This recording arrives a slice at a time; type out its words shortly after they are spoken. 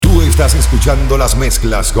Estás escuchando las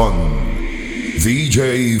mezclas con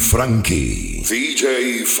DjFrankie.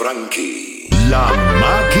 DjFrankie La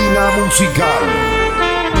Makina musical.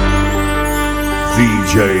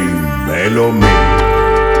 DjMelo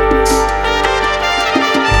RmX.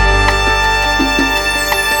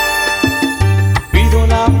 Pido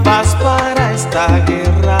la paz para esta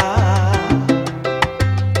guerra.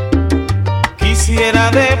 Quisiera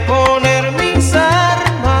deponer mis armas,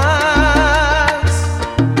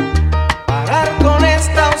 parar con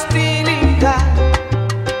esta hostilidad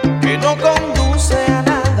que no conduce a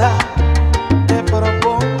nada. Te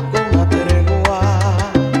propongo una tregua.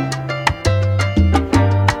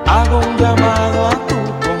 Hago un llamado a tu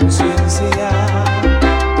conciencia.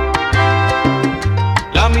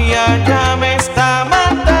 La mía ya me está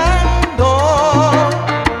matando.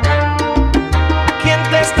 Quien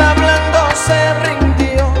te está hablando se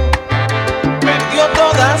rindió, perdió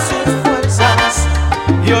todas sus fuerzas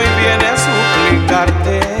y hoy viene a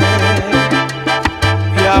suplicarte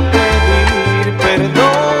y a pedir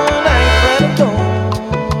perdona y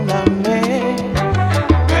perdóname,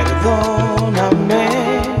 perdóname,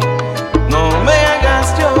 no me hagas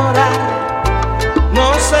llorar, no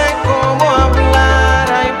sé cómo hablar,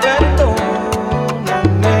 ay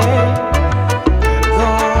perdóname,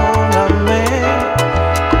 perdóname,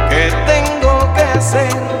 ¿qué tengo que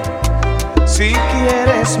hacer? Si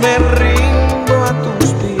quieres me rindo a tus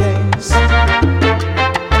pies.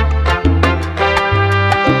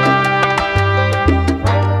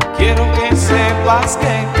 Quiero que sepas que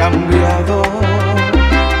he cambiado,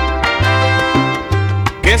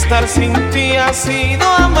 que estar sin ti ha sido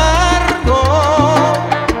amargo,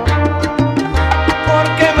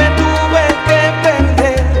 porque me tuve que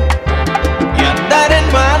perder y andar en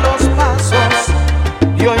malos pasos,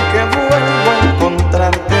 y hoy que vuelvo a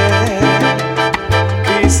encontrarte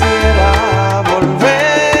quisiera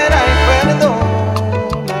volver, ay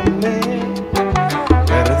perdóname,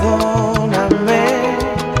 perdóname,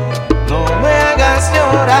 no me hagas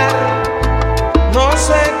llorar, no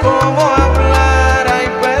sé cómo hablar, ay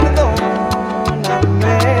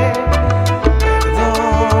perdóname,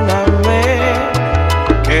 perdóname,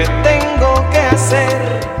 ¿qué tengo que hacer?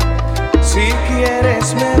 Si quieres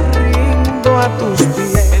me rindo a tus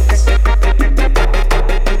pies.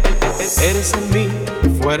 Eres en mí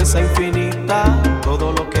fuerza infinita,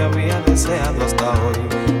 todo lo que había deseado hasta hoy.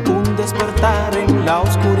 Un despertar en la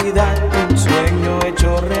oscuridad, un sueño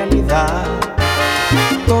hecho realidad.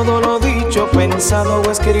 Todo lo dicho, pensado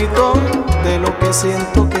o escrito, de lo que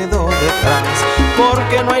siento quedó detrás.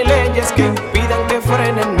 Porque no hay leyes que impidan que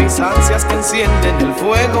frenen mis ansias, que encienden el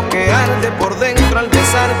fuego que arde por dentro al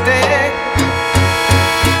besarte.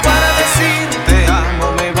 Para decirte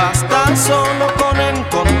amo me basta solo con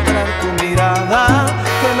encontrar tu mirada,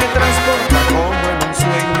 que me transporta como en un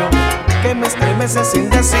sueño, que me estremece sin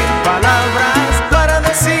decir palabras. Para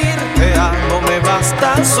decirte amo me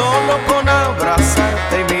basta solo con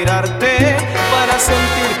abrazarte y mirarte, para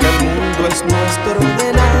sentir que el mundo es nuestro,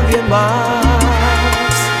 de nadie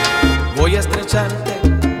más. Voy a estrecharte,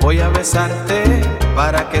 voy a besarte,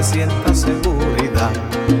 para que sientas seguridad.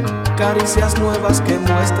 Caricias nuevas que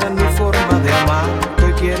muestran mi forma de amar, que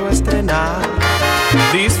hoy quiero estrenar.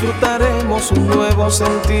 Disfrutaremos un nuevo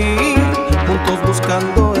sentir, juntos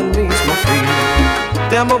buscando el mismo fin.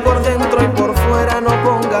 Te amo por dentro y por fuera, no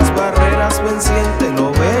pongas barreras, ven, siente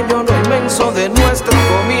lo bello, lo inmenso de nuestro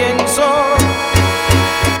comienzo.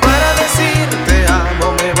 Para decirte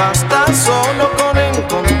amo me basta solo con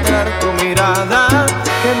encontrar tu mirada,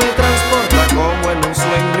 que me transporta como en un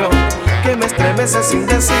sueño, que me estremece sin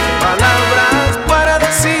decir palabras. Para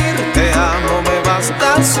decirte amo me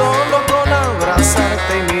basta solo con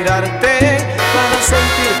abrazarte y mirarte, para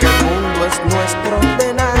sentir que el mundo es nuestro,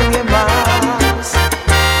 de nadie más.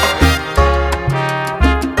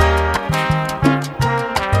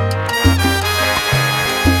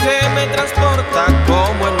 Que me transporta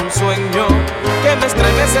como en un sueño, que me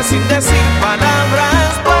estremece sin decir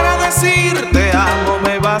palabras. Para decirte amo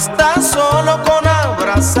me basta solo con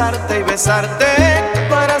abrazarte y besarte,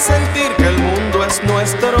 para sentir que el mundo es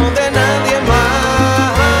nuestro, de nadie más.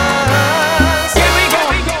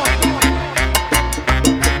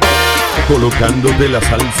 Colocándote la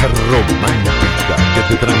salsa romántica que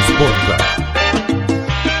te transporta.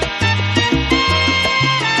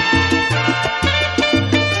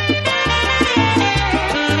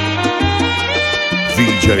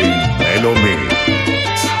 DjMelo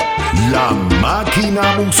RmX La Makina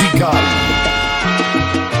musical.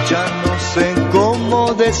 Ya no sé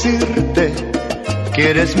cómo decirte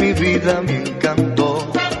que eres mi vida, mi encanto.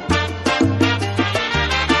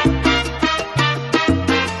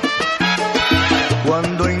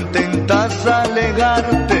 Cuando intento intentas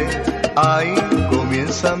alegarte, ahí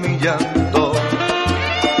comienza mi llanto.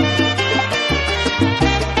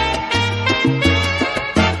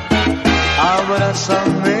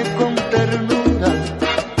 Abrázame con ternura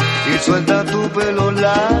y suelta tu pelo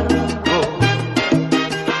largo,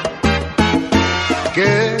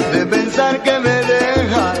 que de pensar que me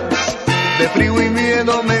dejas, de frío y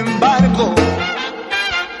miedo me embargo.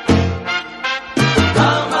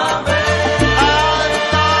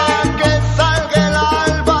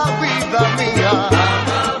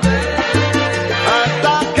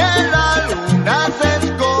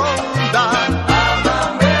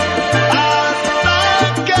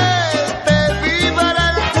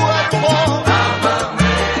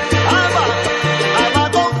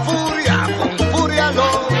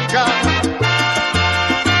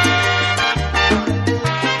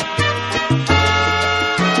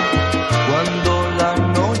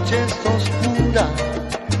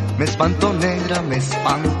 Me espanto, negra, me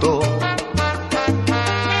espanto.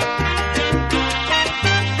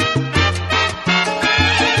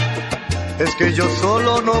 Es que yo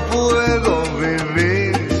solo no puedo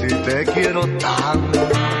vivir si te quiero tanto.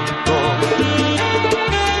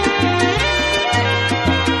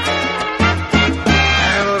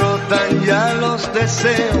 Me brotan ya los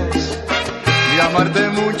deseos de amarte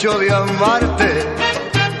mucho, de amarte.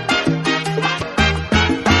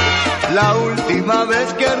 La última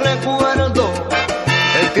vez que recuerdo,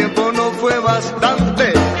 el tiempo no fue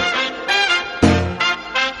bastante.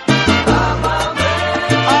 Ámame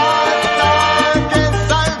hasta que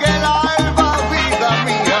salga el alba, vida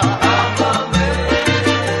mía. Ámame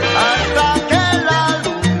hasta que la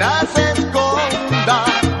luna se esconda.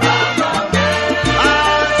 Ámame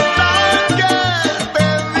hasta que te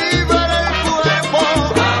vibra el cuerpo.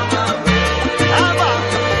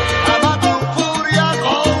 Ámame, ama con furia,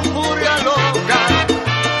 loca.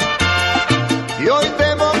 Y hoy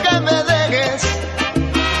temo que me dejes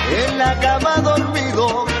en la cama dormido,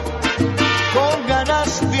 con ganas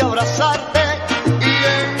de abrazarte y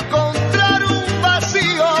encontrar un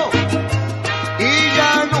vacío, y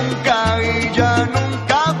ya nunca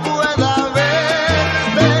pueda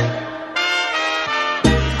verte.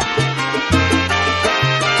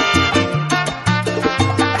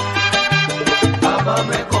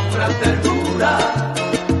 Ámame con gran ternura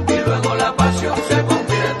y luego la pasión se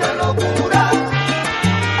convierte en locura.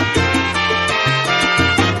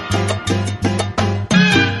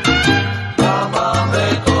 Ámame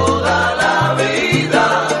toda la vida.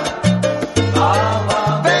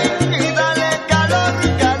 Ámame. Ven y dale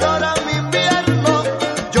calor a mi invierno.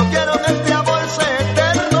 Yo quiero que este amor sea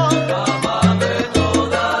eterno. Ámame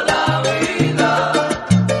toda la vida.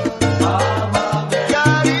 Ámame.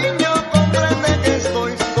 Cariño, comprende que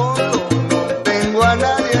estoy solo, no tengo a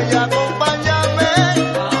nadie y acompáñame.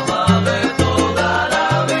 Ámame toda la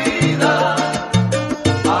vida.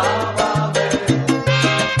 Ámame.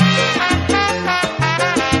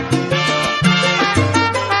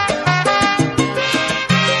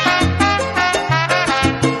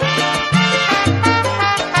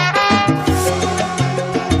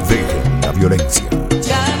 Dejen la violencia.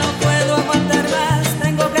 Ya no puedo aguantar más,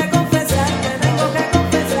 tengo que confesarte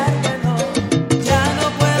no. Ya no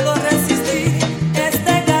puedo resistir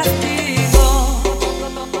este castigo,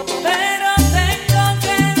 pero tengo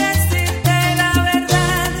que decirte la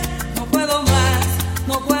verdad. No puedo más,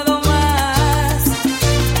 no puedo más.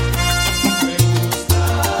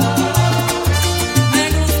 Me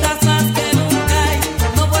gustas más que nunca y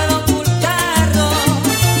no puedo ocultarlo.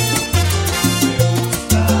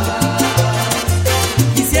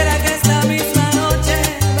 Quisiera que esta misma noche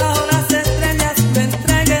bajo las estrellas me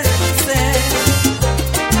entregues tu ser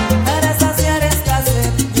para saciar esta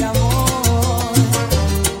sed de amor.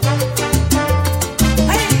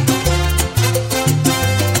 ¡Ay!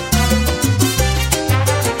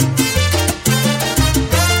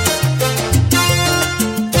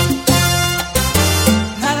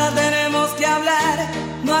 Nada tenemos que hablar,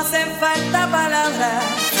 no hacen falta palabras.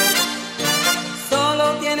 Solo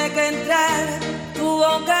tiene que entrar tu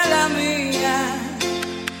boca a la mía.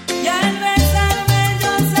 Y al besarme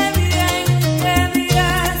yo sé bien que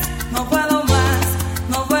dirás: no puedo más,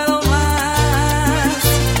 no puedo más.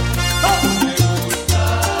 ¡Oh!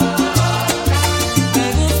 Me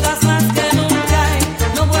gustas más que nunca y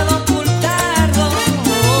no puedo ocultarlo.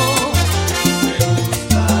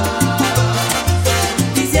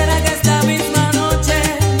 Quisiera que esta misma noche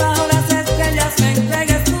bajo las estrellas me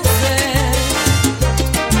entregues tu ser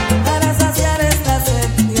para saciar esta sed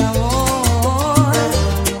de amor.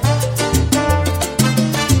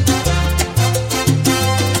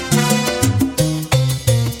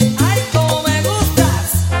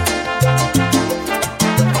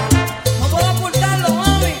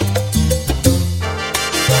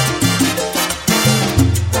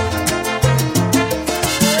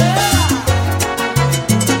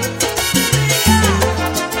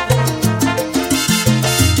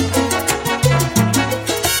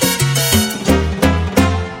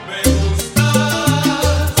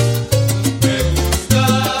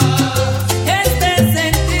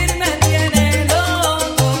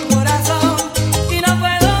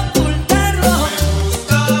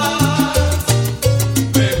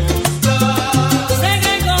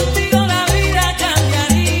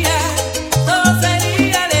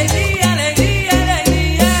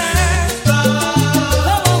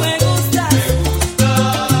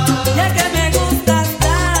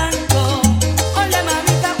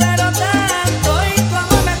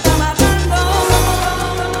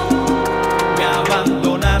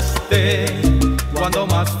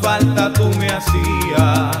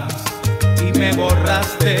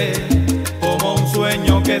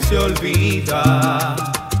 que se olvida.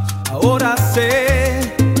 Ahora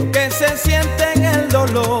sé lo que se siente en el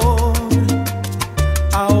dolor.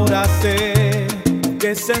 Ahora sé lo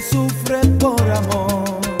que se sufre por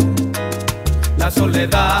amor. La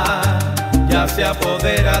soledad ya se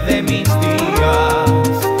apodera de mis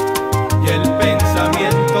días y el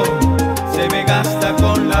pensamiento se me gasta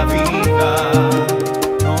con la vida.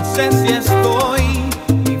 No sé si estoy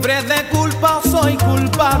libre de culpa o soy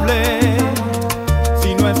culpable.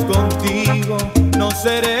 Si no es contigo, no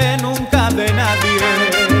seré nunca de nadie.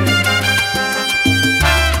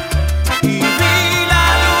 Y vi la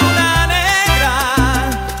luna negra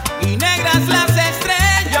y negras las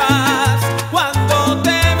estrellas cuando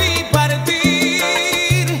te vi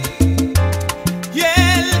partir. Y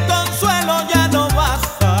el consuelo ya no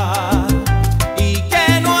basta. ¿Y qué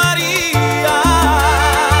no haría?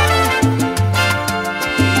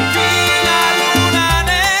 Vi la luna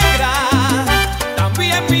negra,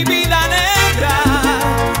 también mi vida negra,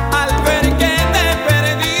 al ver que te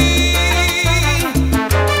perdí.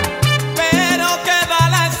 Pero queda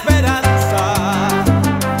la esperanza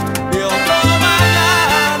de otro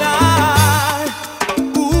mañana.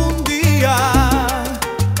 Un día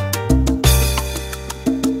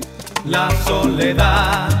la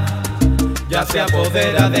soledad ya se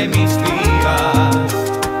apodera de mis días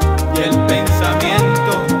y el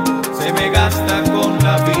pensamiento se me gasta con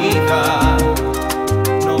la vida.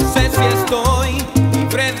 No sé si estoy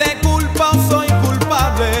libre de culpa o soy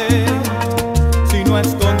culpable. Si no es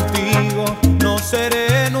contigo, no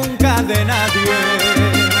seré nunca de nadie.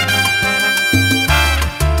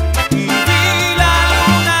 Y vi la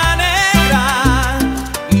luna negra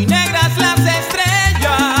y negras las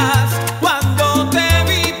estrellas cuando te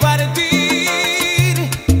vi partir.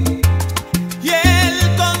 Y el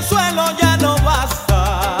consuelo ya no basta.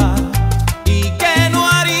 ¿Y qué no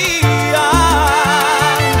haría?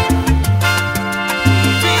 Y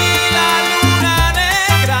vi la luna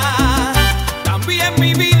negra, también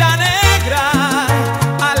mi vida negra,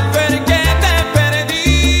 al ver que te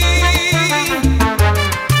perdí.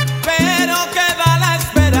 Pero queda la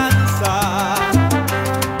esperanza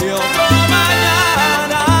de otro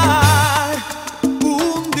mañana.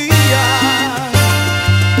 Un día.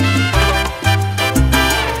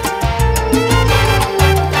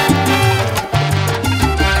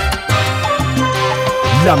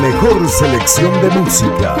 La mejor selección de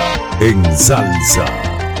música en salsa.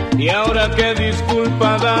 Y ahora qué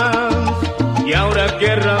disculpa das, y ahora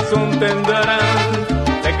qué razón tendrás,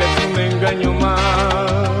 de que es un engaño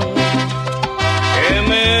más que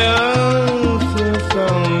me haces a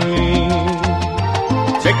mí.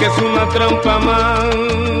 Sé que es una trampa más,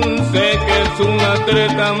 sé que es una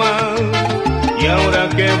treta más, y ahora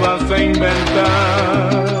qué vas a inventar,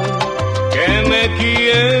 que me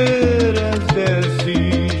quieres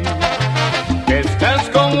decir, que estás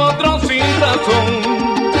con otro sin razón.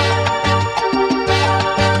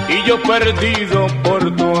 Y yo perdido por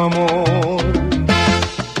tu amor.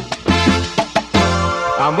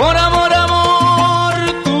 Amor, amor, amor,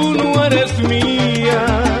 tú no eres mía.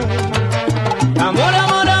 Amor,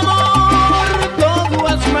 amor, amor, todo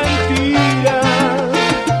es mentira.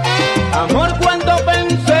 Amor, cuando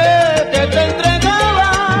pensé que te entregaba.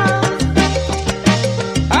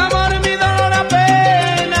 Amor, mi dolor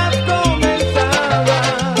apenas comenzaba.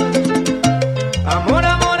 Amor,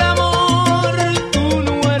 amor, amor, tú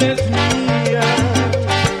no eres mía.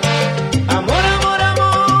 Amor, amor,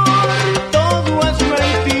 amor, todo es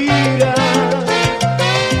mentira.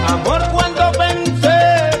 Amor, cuando pensé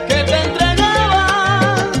que te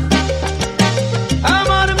entregabas.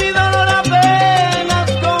 Amor, mi dolor apenas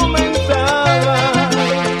comenzaba.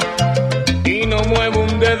 Y no muevo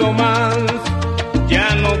un dedo más, ya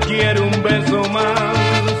no quiero un beso más,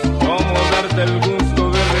 como darte el gusto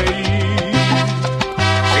de reír.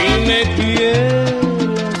 Si me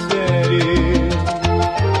quieres herir,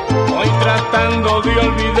 hoy tratando de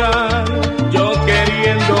olvidar, yo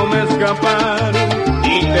queriéndome escapar,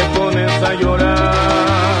 y te pones a llorar.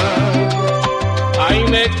 Ay,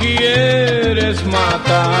 me quieres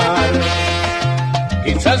matar.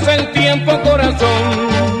 Quizás el tiempo, corazón,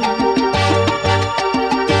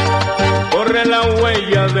 corre la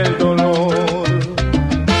huella del dolor.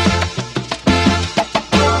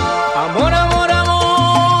 Amor, amor,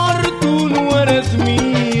 amor, tú no eres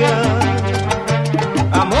mía.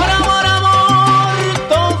 Amor, amor, amor,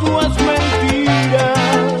 todo es mentira.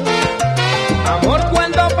 Amor,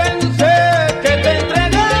 cuando pensé que te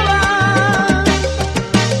entregaba.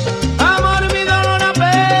 Amor, mi dolor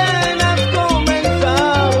apenas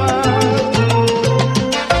comenzaba.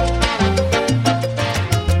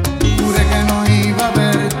 Juré que no iba a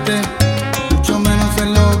verte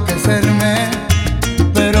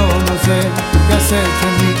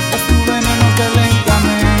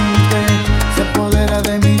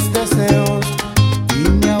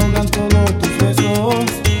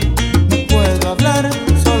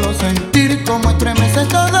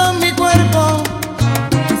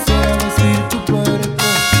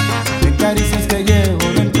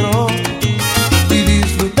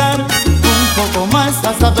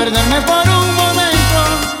perderme por un momento.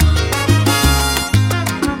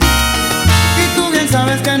 Y tú bien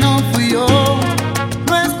sabes que no fui yo,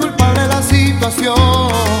 no es culpable la situación.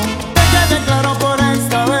 Te quede claro por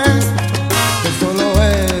esta vez que solo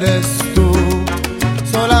eres tú,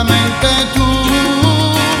 solamente tú,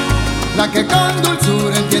 la que con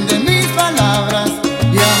dulzura entiende mis palabras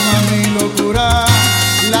y ama mi locura,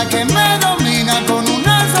 la que me domina con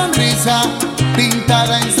una sonrisa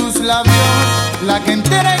pintada en sus labios, la que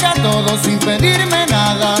entrega todo sin pedirme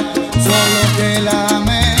nada, solo que la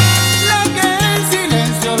ame, la que en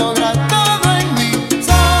silencio logra todo en mí,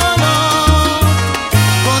 solo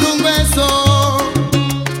con un beso.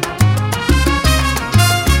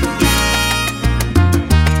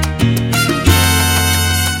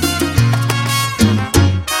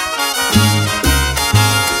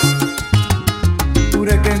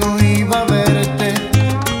 Juré que no iba a verte,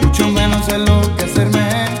 mucho menos enloquecerme,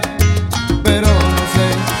 pero no sé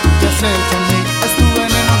qué has hecho en mí. Es tu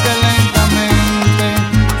veneno que lentamente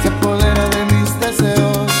se apodera de mis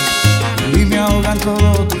deseos y me ahogan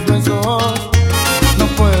todos tus besos. No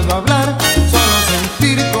puedo hablar, solo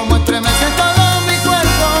sentir cómo estremece todo mi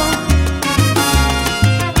cuerpo.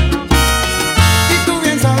 Y tú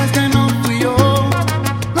bien sabes que no fui yo,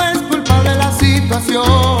 no es culpable la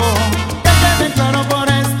situación. Que quede claro por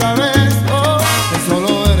esta vez, oh, que solo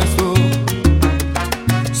eres tú,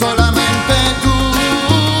 solamente tú,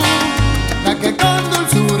 la que con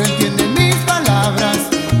dulzura entiende mis palabras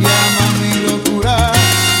y ama mi locura,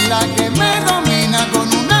 la que me domina con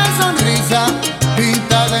una sonrisa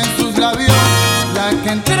pintada en sus labios, la que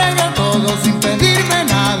entrega todo sin pedirme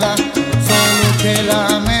nada, solo que la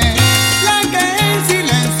ame, la que en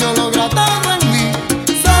silencio logra todo en mí,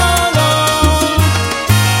 solo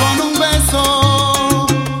con un beso.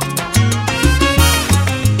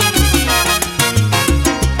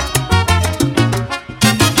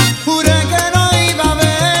 Juré que no iba a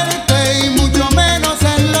verte y mucho menos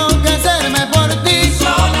enloquecerme por ti,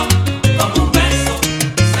 Solo con un beso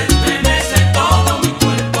se estremece todo mi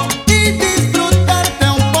cuerpo. y disfrutarte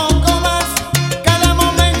un poco más cada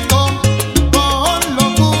momento con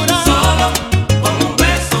locura. Solo con un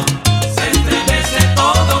beso se estremece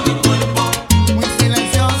todo mi cuerpo. Muy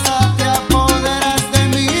silenciosa te apoderas de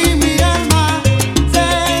mí, mi alma se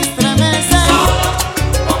estremece. Solo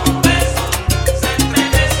con un beso se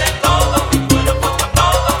estremece todo mi cuerpo,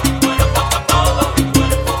 todo mi cuerpo, todo mi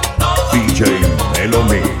cuerpo, todo. DjMelo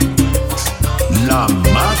RmX La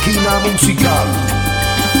Makina musical.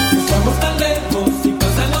 Estamos tan lejos y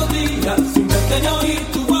pasan los días sin verte ni oír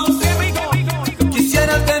tu voz.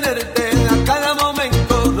 Quisiera tenerte a cada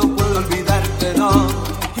momento, no puedo olvidarte, no.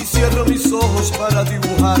 Y cierro mis ojos para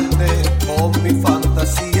dibujarte con mi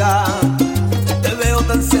fantasía. Te veo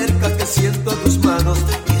tan cerca que siento tus manos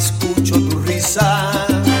y escucho tu risa.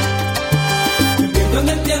 Me pierdo en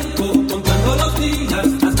el tiempo contando los días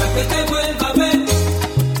hasta que te vuelva a ver.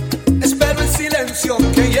 Espero en silencio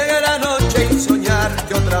que llegue la noche y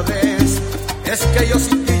soñarte otra vez. Es que yo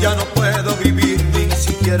sin ti ya no puedo vivir ni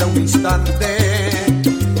siquiera un instante.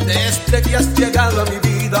 Desde que has llegado a mi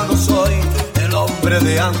vida no soy el hombre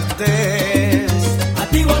de antes. A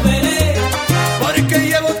ti volveré porque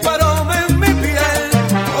llevo tu aroma en mi piel,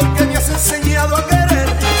 porque me has enseñado a querer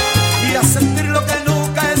y a sentir lo que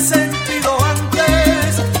nunca he sentido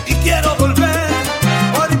antes. Y quiero volver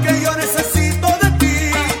porque yo necesito de ti,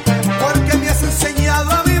 porque me has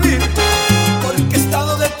enseñado a vivir, porque he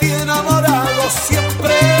estado de ti enamorado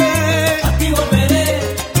siempre. A ti volveré.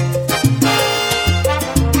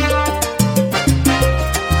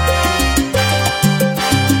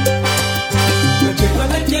 Me pierdo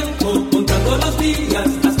en el tiempo contando los días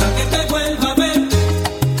hasta que te vuelva a ver.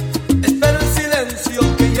 Espero en silencio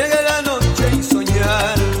que llegue la noche y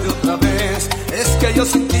soñarte otra vez. Es que yo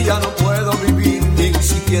sin ti ya no puedo vivir ni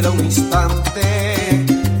siquiera un instante.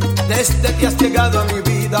 Desde que has llegado a mi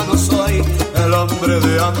vida no soy el hombre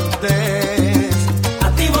de antes. A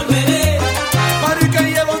ti volveré porque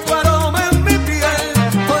llevo tu aroma en mi piel,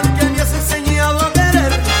 porque me has enseñado a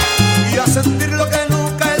querer y a sentir lo que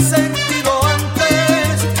nunca he sentido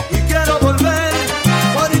antes. Y quiero volver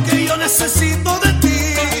porque yo necesito de ti,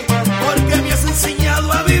 porque me has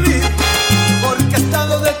enseñado a vivir, porque he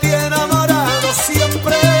estado de ti enamorado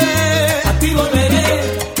siempre. A ti volveré.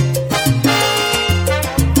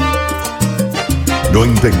 No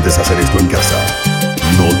intentes hacer esto en casa,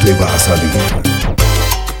 no te va a salir.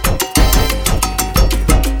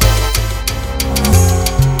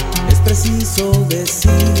 Es preciso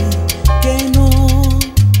decir que no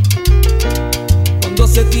cuando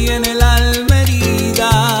se tiene el alma herida,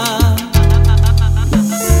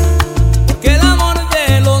 porque el amor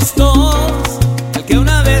de los dos, el que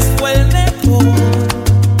una vez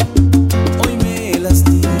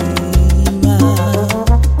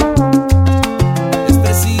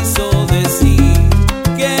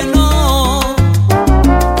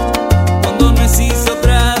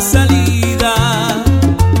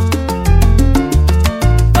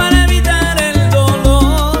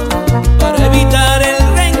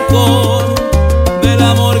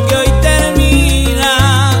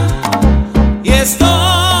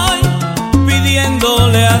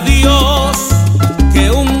Dios que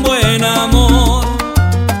un buen amor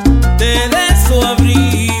te dé su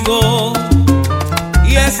abrigo,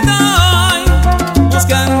 y estoy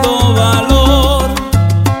buscando valor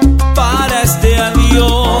para este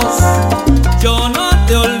adiós. Yo no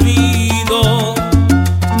te olvido,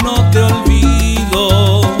 no te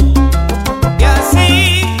olvido, y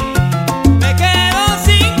así me quedo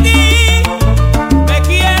sin ti, me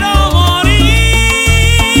quiero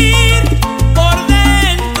morir por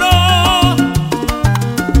dentro.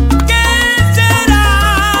 ¿Qué será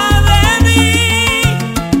de mí?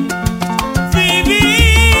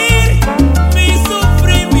 Vivir mi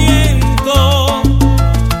sufrimiento.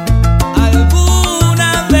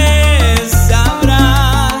 Alguna vez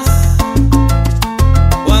sabrás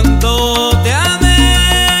cuánto te amé,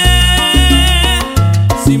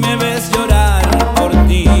 si me ves llorar por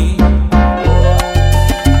ti.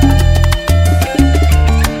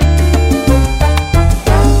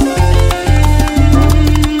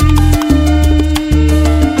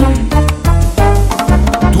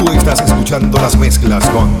 Tú estás escuchando las mezclas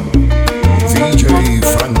con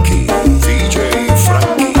DjFrankie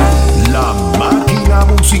La Makina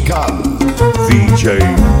musical.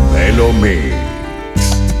 DjMelo RmX.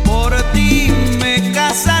 Por ti me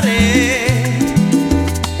casaré,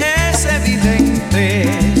 es evidente,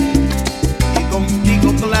 y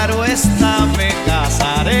contigo claro está me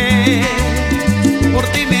casaré. Por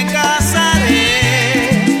ti me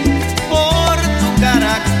casaré, por tu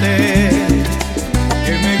carácter,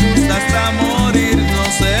 que me gusta hasta morir, no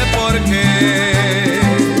sé por qué.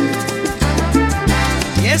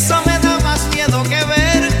 Y eso me da más miedo que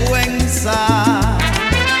vergüenza,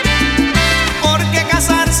 porque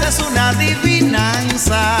casarse es una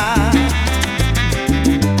adivinanza.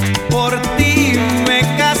 Por ti me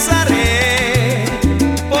casaré,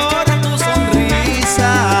 por tu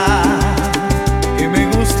sonrisa, que me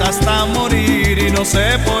gusta hasta morir y no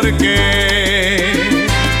sé por qué.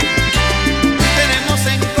 Tenemos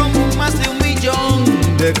en común más de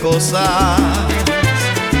 1.000.000 de cosas.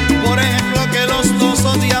 Por ejemplo, que los dos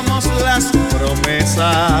odiamos las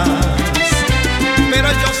promesas. Pero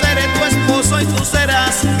yo seré tu esposo y tú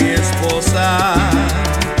serás mi esposa.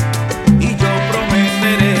 Y yo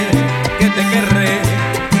prometeré que te querré,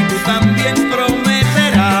 y tú también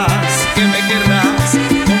prometerás que me querrás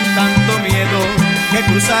con tanto miedo que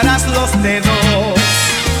cruzarás los dedos.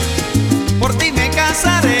 Por ti me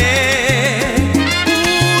casaré,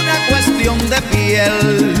 una cuestión de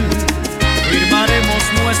piel. Firmaremos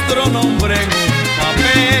nuestro nombre en un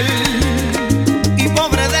papel, y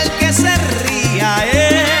pobre del que se ría,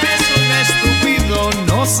 es un estúpido,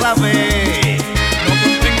 no sabe, no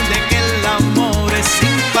comprende que el amor es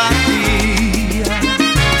simpatía.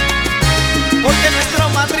 Porque nuestro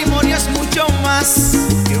matrimonio es mucho más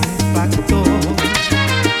que un pacto,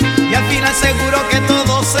 y al final seguro que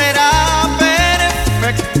todo será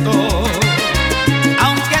perfecto.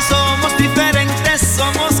 Aunque somos diferentes,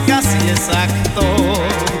 somos casi exactos.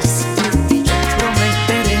 Y yo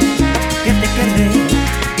prometeré que te querré,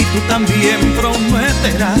 y tú también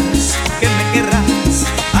prometerás que me querrás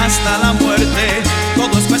hasta la muerte.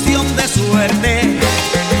 Todo es cuestión de suerte.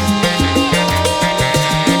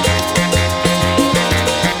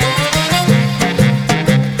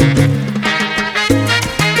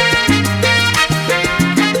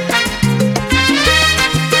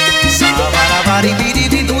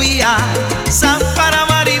 Sabarabaribidibiduía,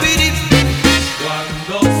 samparabaribidi.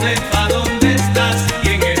 Cuando sepa dónde estás,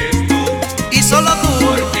 quién eres tú, Y solo tú,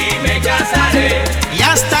 por ti me casaré. y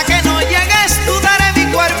hasta que no llegues tú daré mi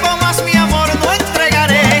cuerpo, más mi amor no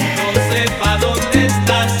entregaré. Cuando sepa dónde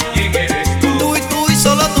estás, quién eres tú, Tú y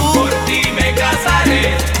solo tú por ti me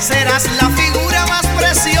casaré. serás la figura más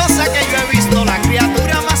preciosa que yo he visto, la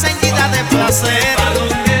criatura más ceñida de placer. Sepa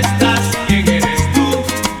dónde estás, quién eres tú,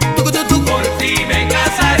 por ti me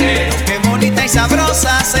casaré. Qué bonita y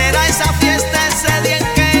sabrosa será esa fiesta ese día en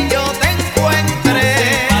que yo te encuentre.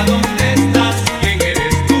 Sepa dónde estás, quién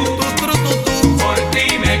eres tú, por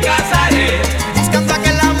ti me casaré. Buscando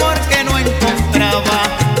aquel amor que no encontraba,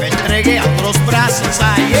 me entregué a otros brazos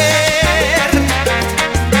ayer.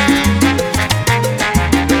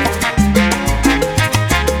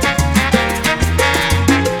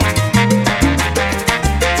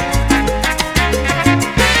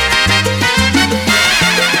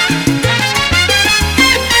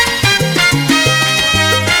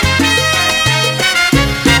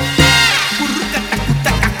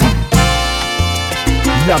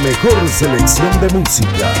 La mejor selección de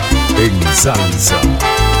música en salsa.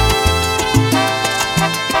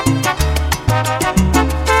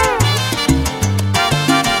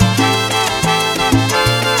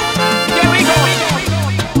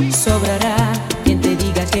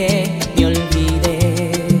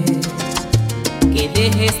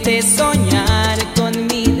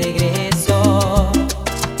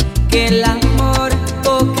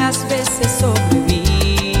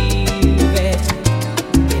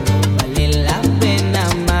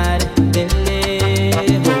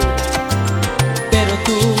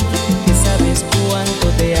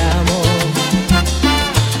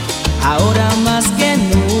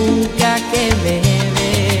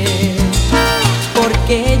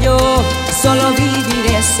 que yo solo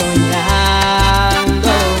viviré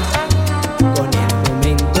soñando con el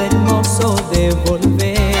momento hermoso de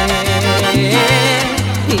volver.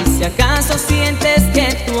 Y si acaso sientes que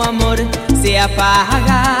tu amor se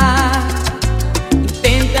apaga,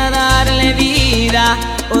 intenta darle vida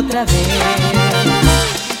otra vez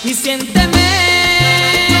y siénteme.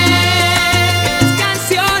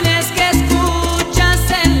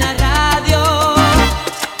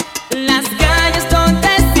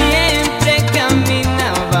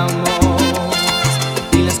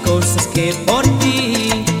 Que por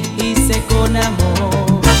ti hice con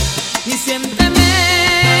amor y siénteme.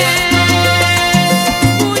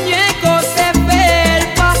 Muñecos de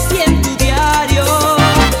felpa y en tu diario,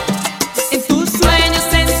 en tus sueños,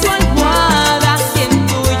 en tu almohada y en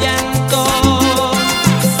tu llanto,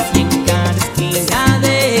 y en cada esquina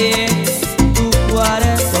de tu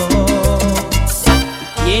cuarto.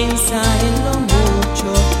 Piensa en lo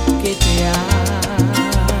mucho que te amo.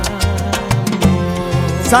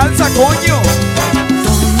 ¡Salsa, coño!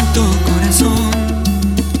 Tonto corazón,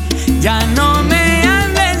 ya no me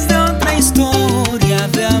hables de otra historia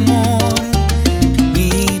de amor.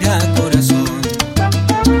 Mira, corazón,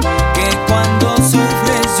 que cuando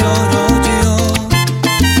sufres lloro yo.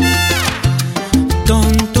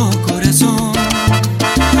 Tonto corazón,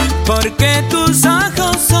 porque tus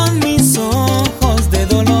ojos son mis ojos de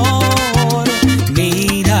dolor.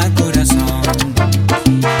 Mira, corazón,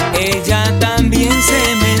 ella también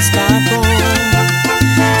se me escapó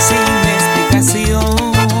sin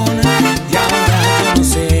explicación y ahora yo no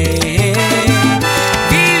sé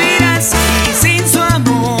vivir así sin su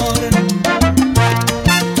amor.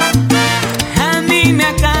 A mí me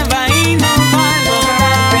acaba y no valgo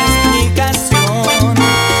darte explicación.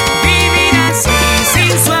 Vivir así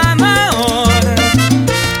sin su amor.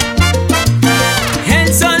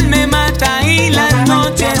 El sol me mata y las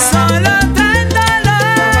noches solo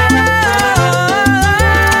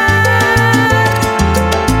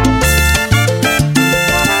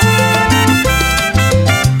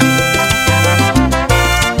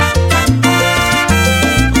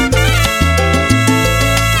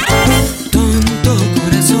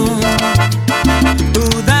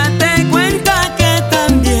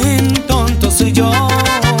yo.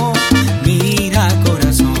 Mira,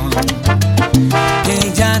 corazón,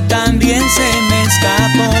 ella también se me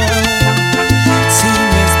escapó sin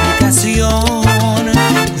explicación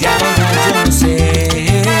y ahora yo no sé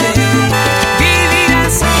vivir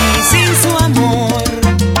así sin su amor.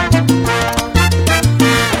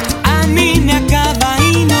 A mí me acaba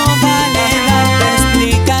y no vale darte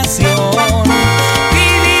explicación.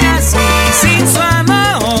 Vivir así sin su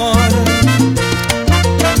amor.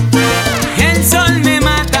 El sol me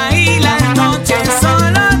mata y las noches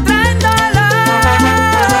solo traen dolor.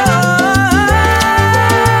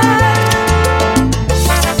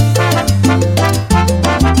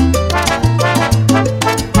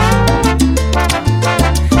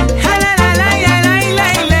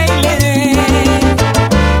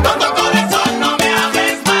 Tonto corazón, no me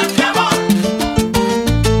hables más de amor.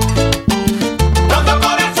 Tonto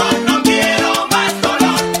corazón, no quiero más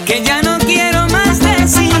dolor. Que ya no quiero más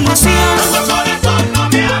desilusión, Tonto corazón, no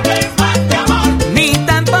me hables más de amor. ni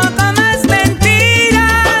tampoco más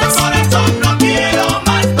mentiras Tonto corazón, no quiero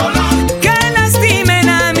más dolor. que lastimen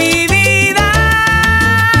a mi vida.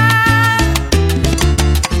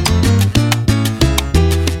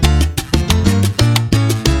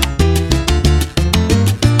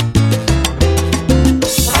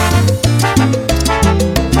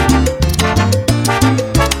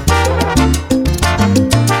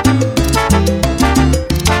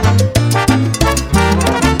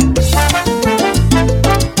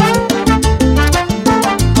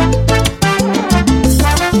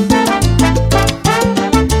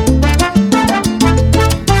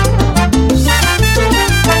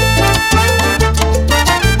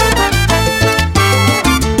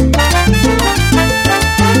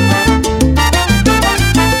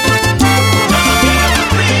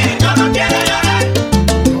 Yo no quiero llorar.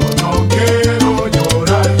 No quiero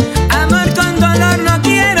llorar. Amor con dolor no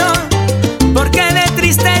quiero, porque de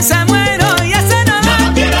tristeza muero y eso no Yo va.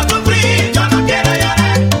 no quiero sufrir, yo no quiero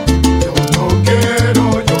llorar. Yo no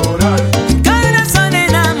quiero llorar. Corazón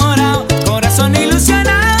enamorado, corazón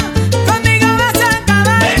ilusionado, conmigo vas a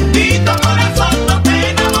acabar. Bendito corazón, no te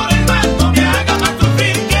enamores más, no me hagas más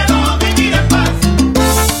sufrir, quiero vivir en paz.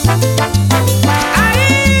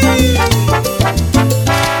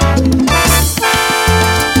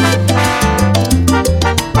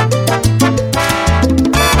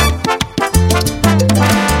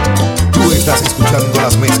 Tú estás escuchando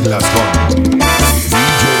las mezclas con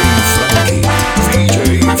DJ Frankie, DJ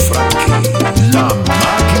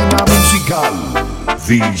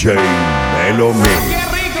DjMelo RmX